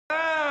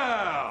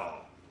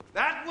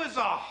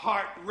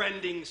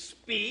heart-rending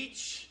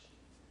speech.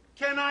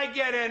 Can I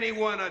get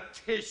anyone a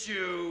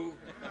tissue?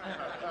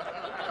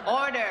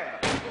 Order!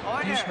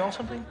 Order! Do you smell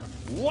something?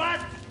 What?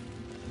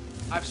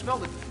 I've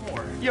smelled it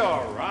before.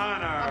 Your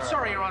Honor. I'm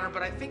sorry, Your Honor,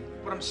 but I think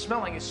what I'm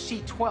smelling is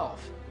C12.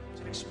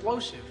 It's an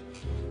explosive.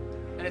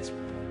 And it's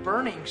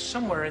burning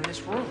somewhere in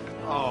this room.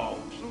 Oh,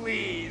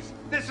 please.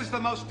 This is the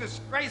most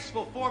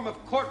disgraceful form of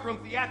courtroom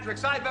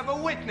theatrics I've ever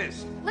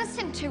witnessed.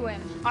 Listen to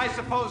him. I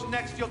suppose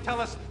next you'll tell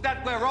us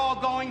that we're all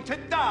going to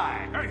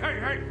die.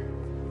 Hey!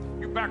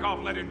 You back off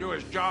and let him do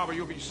his job or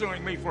you'll be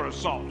suing me for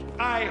assault.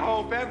 I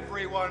hope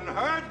everyone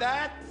heard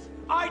that.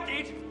 I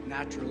did.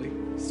 Naturally.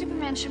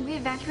 Superman, should we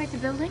evacuate the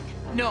building?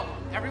 No,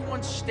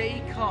 everyone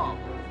stay calm.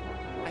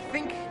 I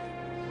think...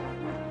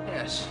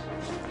 Yes.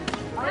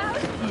 Right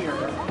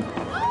here.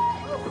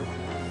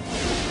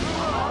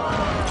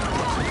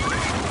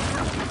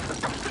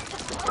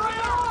 My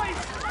eyes!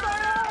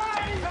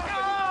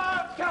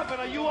 Calvin,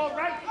 are you all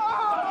right?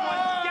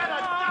 Someone get a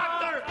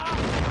doctor!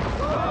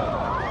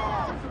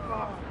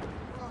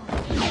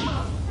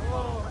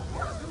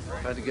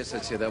 If I had to guess,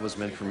 I'd say that was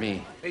meant for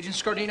me. Agent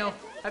Scardino,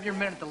 have your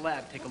men at the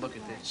lab take a look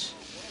at this.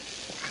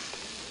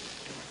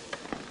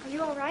 Are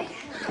you all right?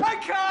 I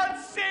can't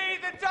see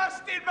the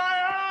dust in my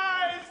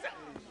eyes!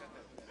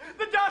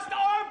 The dust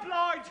are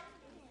blind!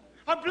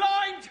 I'm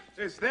blind!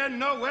 Is there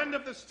no end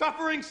of the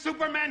suffering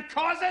Superman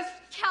causes?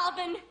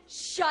 Calvin,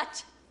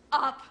 shut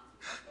up.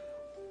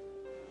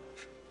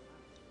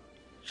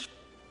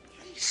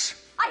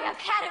 I have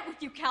had it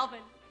with you, Calvin.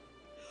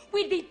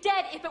 We'd be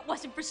dead if it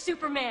wasn't for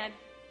Superman.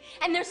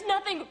 And there's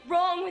nothing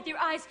wrong with your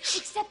eyes,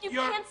 except you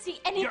can't see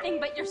anything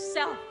but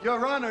yourself.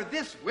 Your Honor,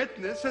 this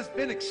witness has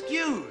been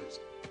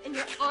excused. And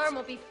your arm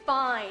will be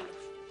fine.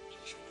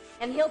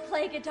 And he'll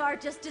play guitar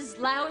just as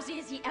lousy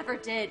as he ever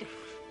did.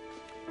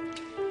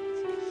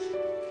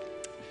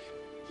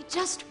 He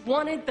just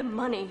wanted the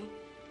money,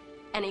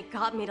 and he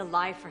got me to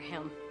lie for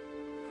him.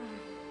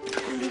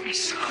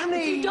 Please,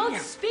 honey! You don't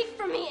speak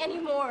for me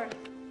anymore.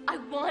 I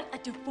want a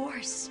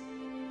divorce.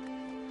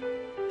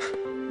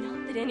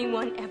 Not that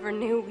anyone ever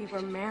knew we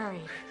were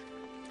married.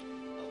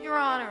 Your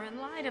Honor, in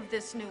light of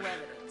this new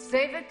evidence...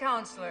 Save it,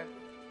 Counselor.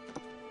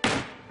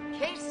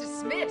 Case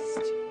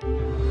dismissed.